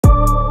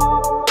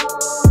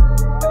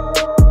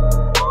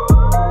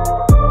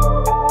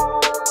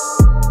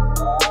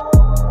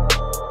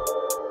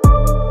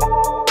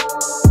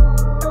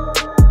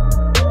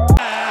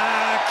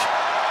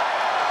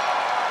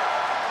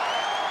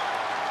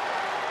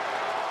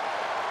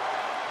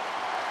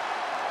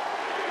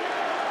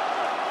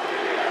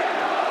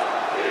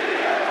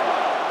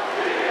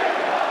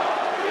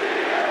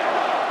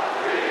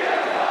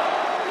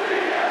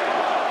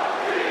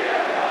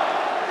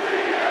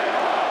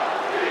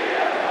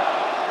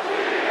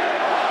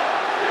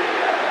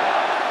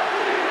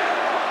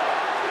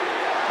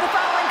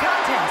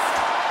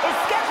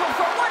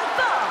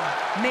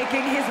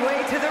Making his way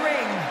to the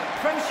ring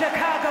from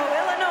Chicago,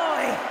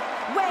 Illinois,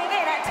 weighing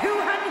in at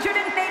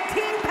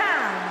 218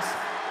 pounds,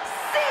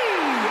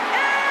 CM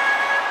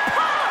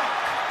Punk!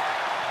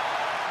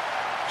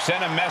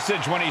 Sent a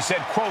message when he said,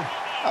 quote,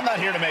 "I'm not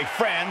here to make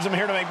friends, I'm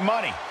here to make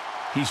money."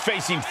 He's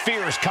facing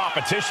fierce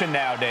competition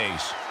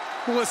nowadays.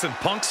 Listen,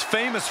 Punk's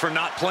famous for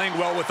not playing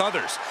well with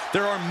others.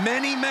 There are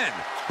many men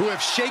who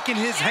have shaken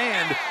his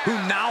hand who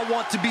now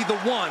want to be the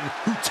one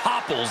who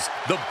topples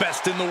the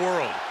best in the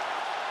world.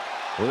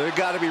 Well, they've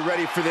got to be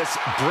ready for this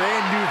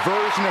brand new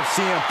version of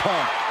CM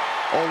Punk.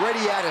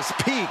 Already at his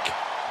peak,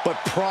 but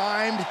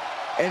primed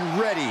and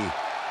ready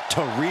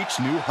to reach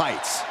new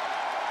heights.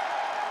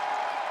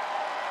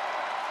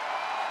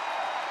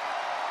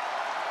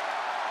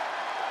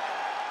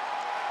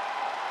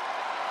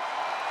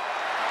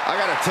 I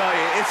gotta tell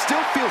you, it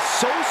still feels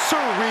so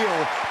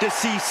surreal to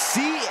see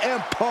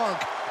CM Punk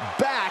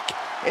back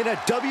in a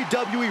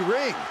WWE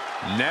ring.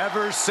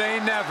 Never say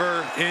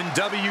never in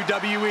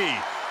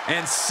WWE.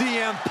 And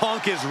CM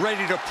Punk is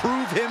ready to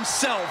prove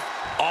himself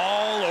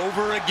all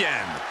over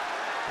again.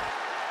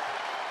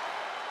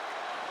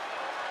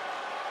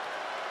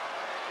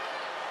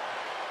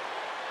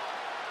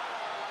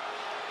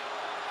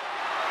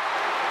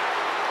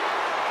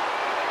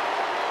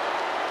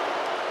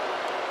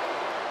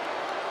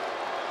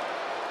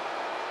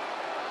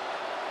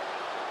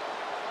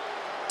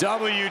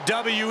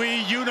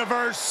 WWE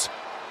Universe,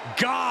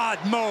 God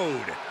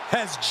mode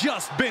has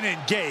just been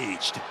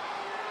engaged.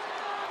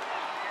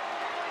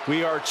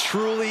 We are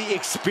truly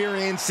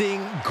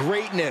experiencing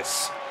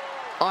greatness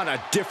on a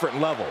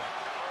different level.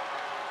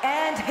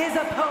 And his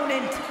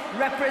opponent,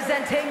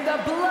 representing the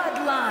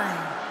Bloodline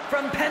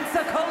from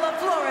Pensacola,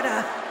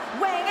 Florida,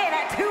 weighing in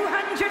at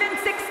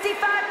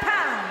 265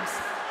 pounds,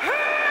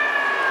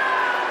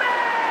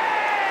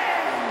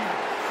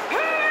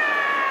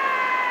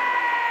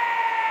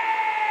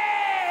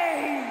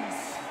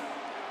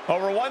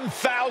 Over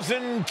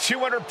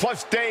 1,200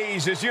 plus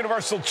days as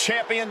Universal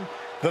Champion,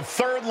 the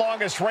third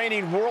longest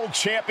reigning world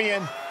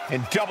champion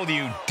in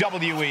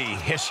WWE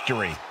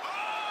history.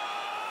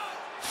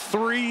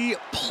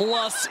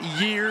 3+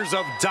 years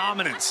of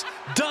dominance,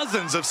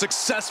 dozens of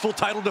successful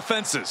title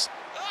defenses.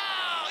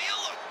 Oh, you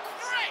look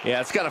great!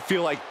 Yeah, it's got to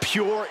feel like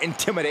pure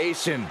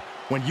intimidation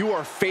when you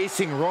are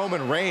facing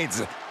Roman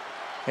Reigns.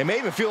 It may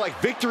even feel like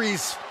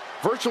victory's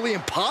virtually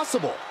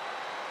impossible.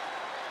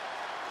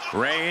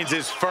 Reigns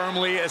is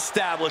firmly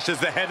established as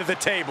the head of the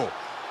table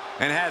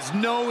and has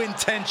no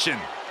intention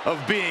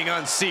of being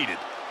unseated.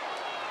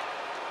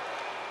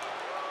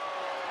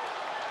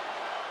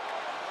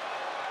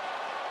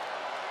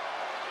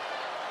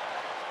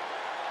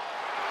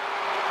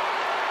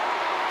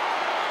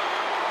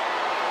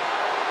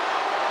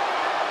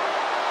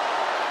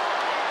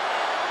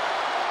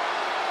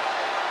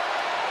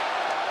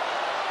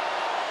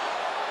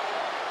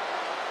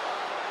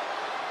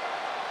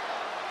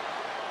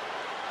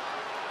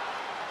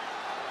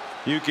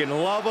 You can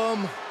love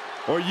him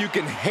or you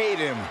can hate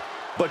him,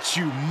 but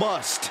you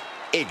must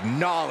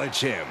acknowledge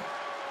him.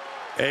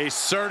 A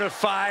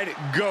certified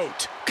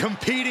GOAT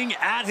competing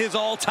at his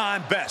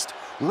all-time best.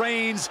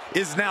 Reigns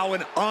is now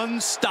an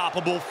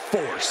unstoppable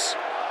force.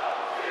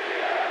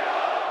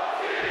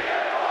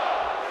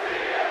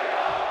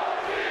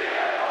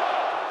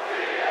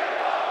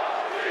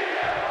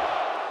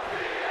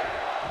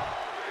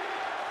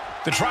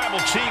 The Tribal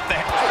Chief,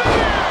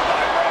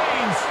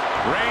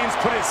 Reigns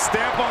put his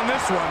stamp on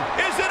this one.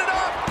 Is it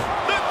enough?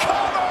 The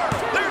cover!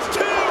 There's two!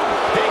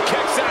 He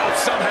kicks out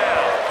somehow.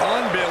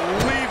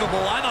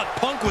 Unbelievable. I thought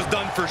Punk was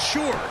done for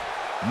sure.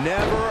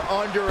 Never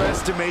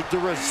underestimate the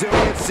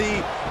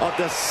resiliency of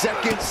the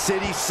Second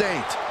City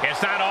Saint.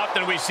 It's not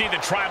often we see the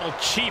Tribal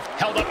Chief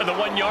held up at the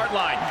 1-yard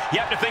line. You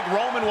have to think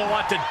Roman will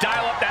want to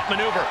dial up that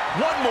maneuver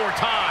one more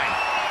time.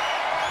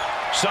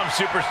 Some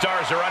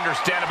superstars are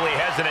understandably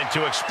hesitant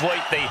to exploit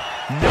the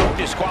no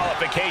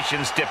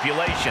disqualification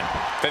stipulation.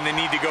 Then they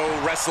need to go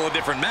wrestle a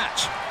different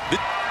match.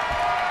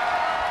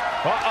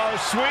 Uh-oh,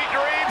 Sweet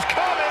Dreams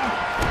coming.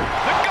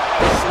 The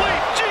God of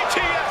Sleep,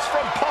 GTS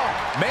from Punk.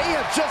 May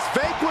have just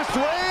vanquished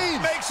Reigns.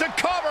 Makes a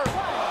cover.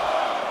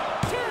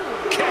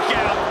 Kick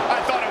out.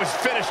 I thought it was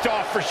finished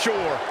off for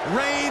sure.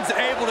 Reigns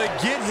able to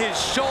get his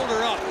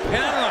shoulder up. And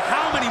I don't know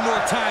how many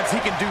more times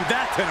he can do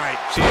that tonight.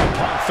 CM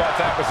Punk thought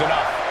that was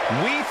enough.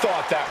 We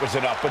thought that was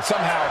enough, but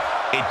somehow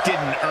it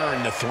didn't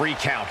earn the 3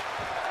 count.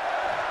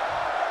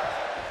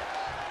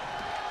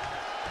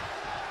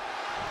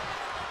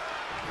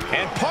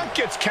 And Punk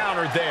gets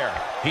countered there.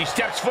 He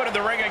steps foot in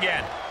the ring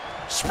again.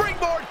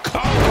 Springboard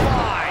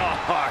clothesline.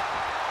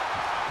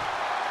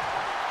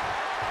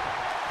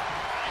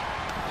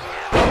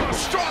 Oh,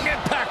 strong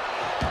impact.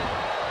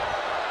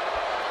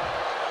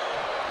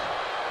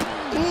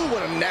 Ooh,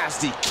 what a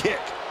nasty kick.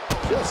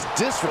 Just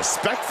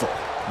disrespectful.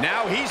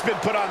 Now he's been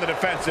put on the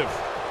defensive.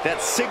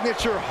 That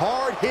signature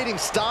hard-hitting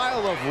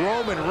style of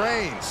Roman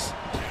Reigns.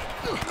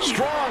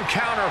 Strong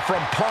counter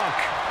from Punk.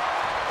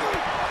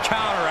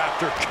 Counter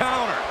after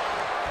counter.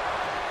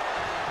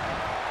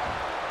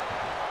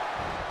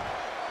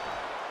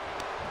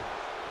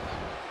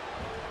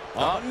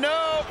 Oh,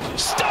 no.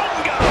 Stun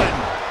gun.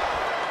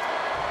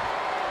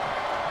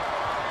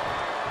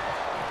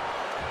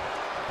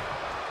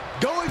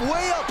 Going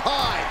way up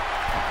high.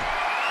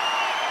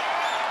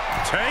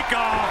 Take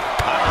off.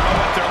 I don't know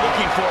what they're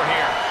looking for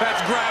here.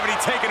 That's gravity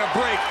taking a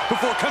break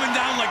before coming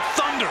down like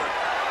thunder.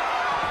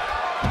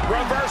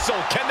 Reversal.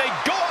 Can they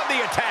go on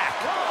the attack?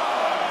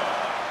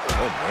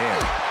 Oh, man.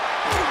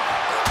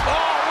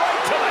 Oh,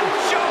 right to the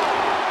jaw.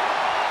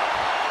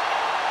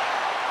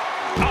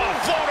 Oh,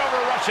 float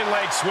over Russian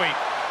leg sweep.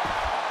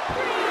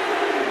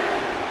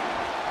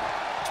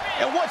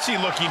 And what's he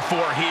looking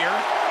for here?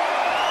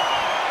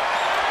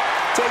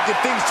 Taking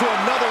things to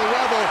another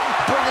level,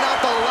 bringing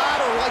out the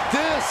ladder like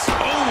this.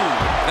 Oh,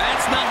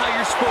 that's not how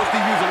you're supposed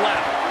to use a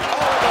ladder. Oh,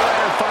 the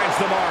ladder finds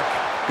the mark.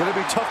 Gonna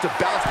be tough to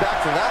bounce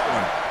back from that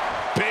one.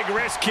 Big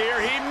risk here.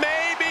 He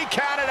may be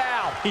counted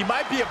out. He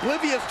might be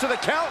oblivious to the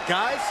count,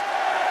 guys.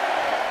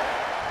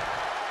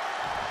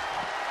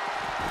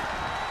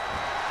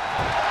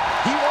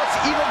 He wants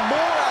even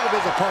more out of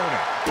his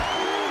opponent.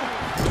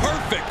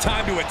 Perfect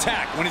time to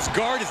attack when his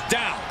guard is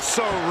down.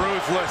 So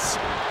ruthless.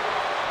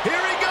 Here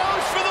he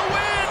goes for the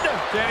win.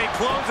 Can he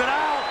close it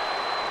out?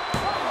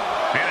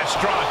 And a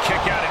strong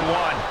kick out in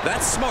one.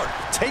 That's smart.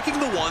 Taking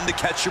the one to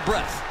catch your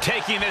breath.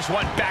 Taking this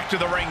one back to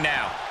the ring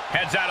now.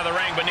 Heads out of the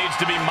ring, but needs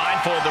to be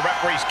mindful of the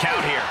referee's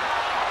count here.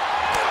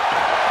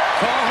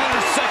 Carl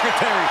Hunter's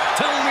secretary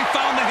telling me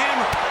found the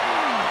hammer.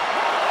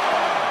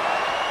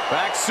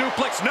 Back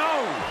suplex,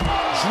 no.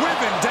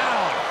 Driven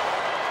down.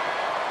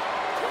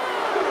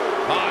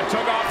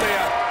 Took off the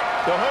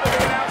hood of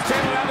the announce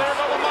table. Now there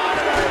go the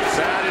monitors.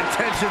 Bad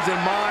intentions in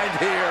mind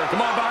here.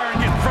 Come on, Byron,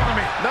 get in front of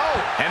me. No.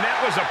 And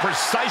that was a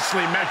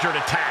precisely measured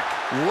attack.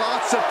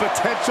 Lots of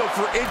potential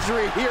for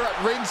injury here at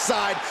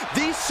ringside.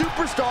 These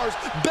superstars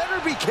better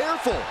be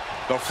careful.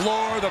 The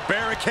floor, the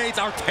barricades,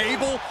 our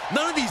table,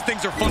 none of these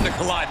things are fun to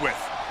collide with.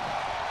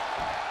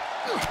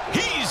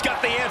 He's got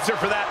the answer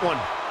for that one.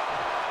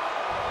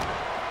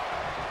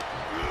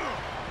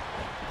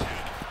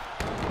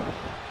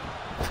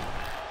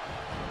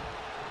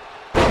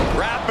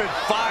 Rapid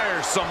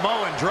fire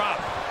Samoan drop.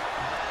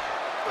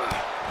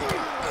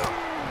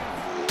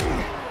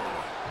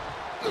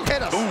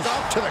 And a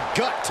stop to the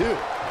gut, too.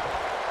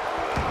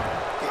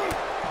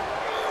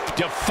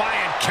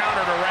 Defiant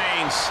counter to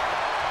Reigns.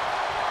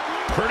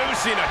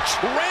 Producing a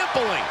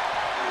trampling.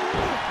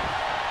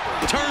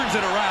 Turns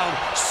it around.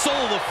 Sole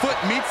of the foot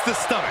meets the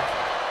stomach.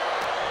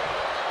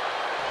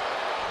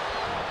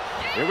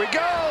 Here we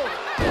go.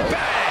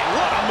 Bang!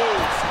 What a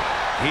move.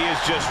 He is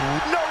just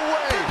No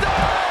way.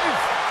 Dive!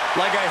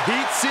 Like a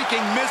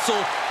heat-seeking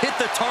missile, hit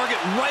the target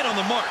right on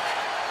the mark.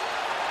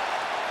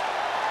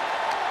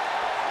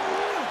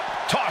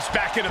 tossed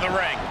back into the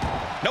ring.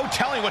 No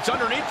telling what's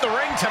underneath the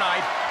ring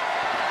tonight.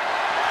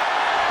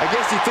 I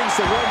guess he thinks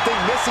the one thing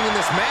missing in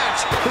this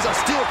match is a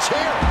steel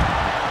chair.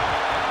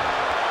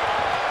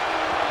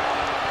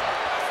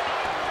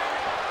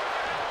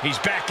 He's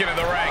back into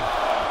the ring.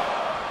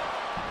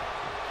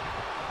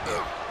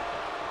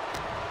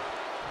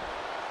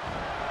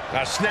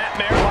 A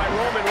snapmare by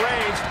Roman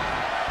Reigns.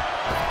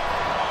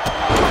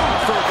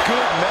 For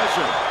good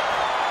measure.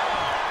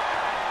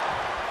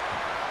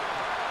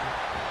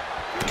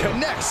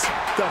 Connects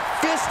the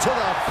fist to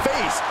the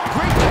face.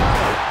 Great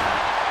counter.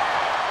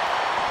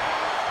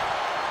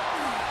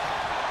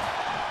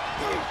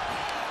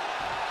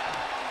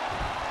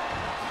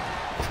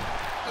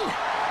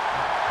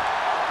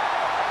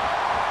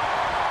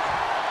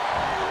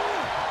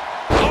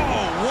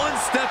 Oh, one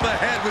step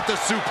ahead with the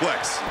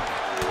suplex.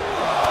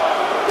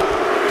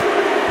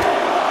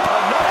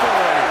 Enough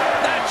already.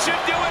 That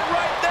should do it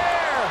right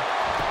there.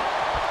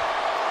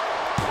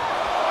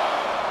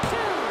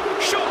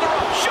 Shoulder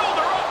up,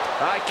 shoulder up.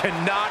 I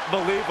cannot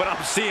believe what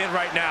I'm seeing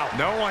right now.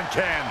 No one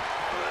can.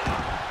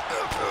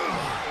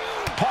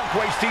 Punk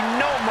wasting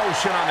no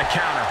motion on the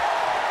counter.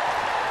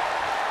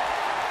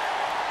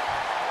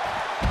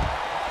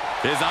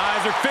 His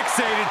eyes are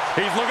fixated.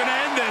 He's looking to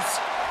end this.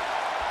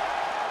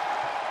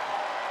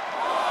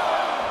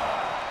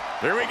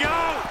 Here we go.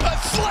 A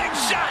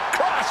slingshot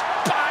cross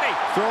body.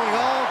 Throwing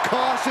all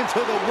caution to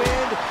the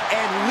wind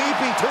and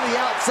leaping to the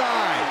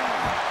outside.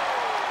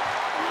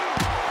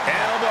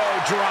 Elbow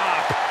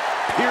drop.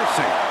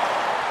 Piercing.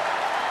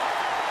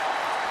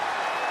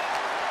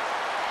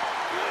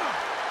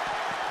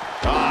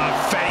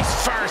 Face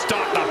first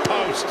off the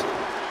post.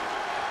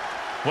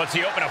 What's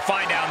he open to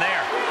find down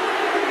there?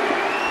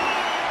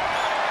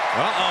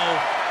 Uh-oh.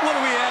 What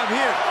do we have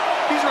here?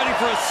 He's ready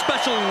for a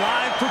special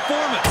live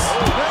performance.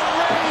 And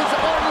Reigns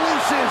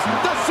unleashes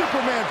the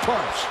Superman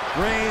punch.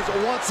 Reigns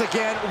once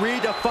again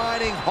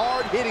redefining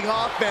hard-hitting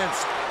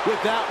offense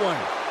with that one.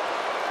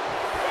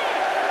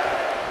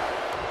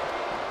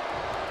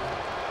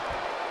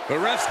 The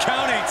ref's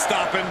count ain't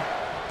stopping.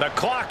 The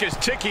clock is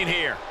ticking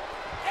here.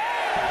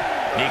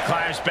 He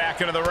climbs back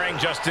into the ring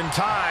just in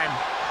time.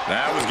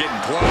 That was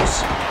getting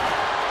close.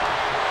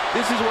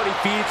 This is what he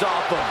feeds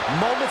off of.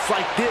 Moments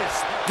like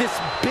this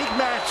big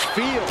match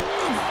feel.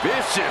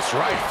 Vicious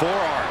right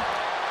forearm.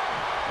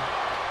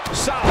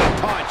 Solid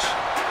punch.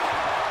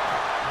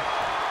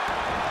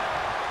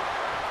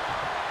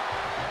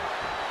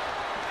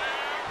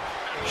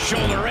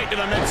 shoulder right to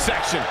the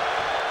midsection.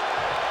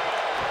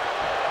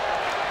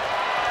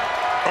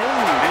 Oh,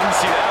 didn't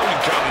see that one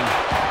coming.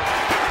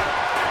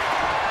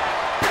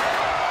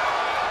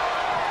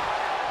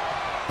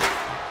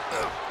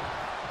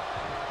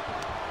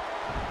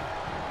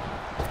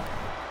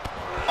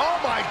 Oh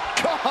my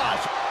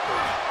gosh!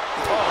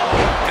 Oh,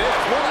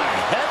 what a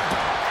head!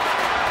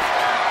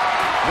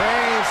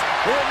 Reigns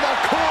in the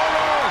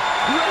corner,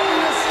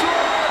 ready to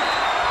strike.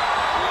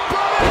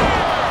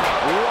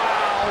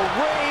 Wow,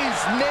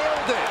 Reigns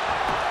nailed it.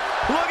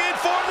 Looking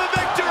for the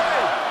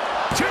victory.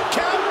 2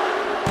 count.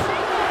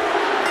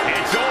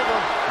 It's over.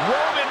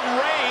 Roman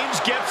Reigns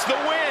gets the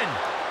win.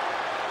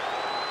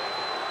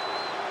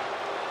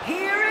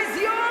 Here is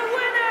your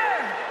winner,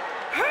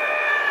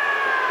 Roman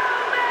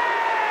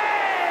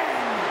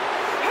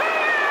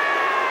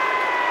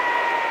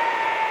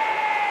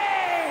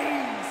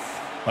Reigns!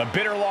 A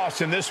bitter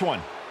loss in this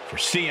one for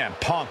CM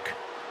Punk.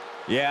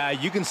 Yeah,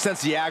 you can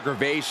sense the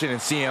aggravation in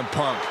CM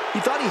Punk. He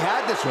thought he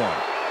had this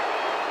one.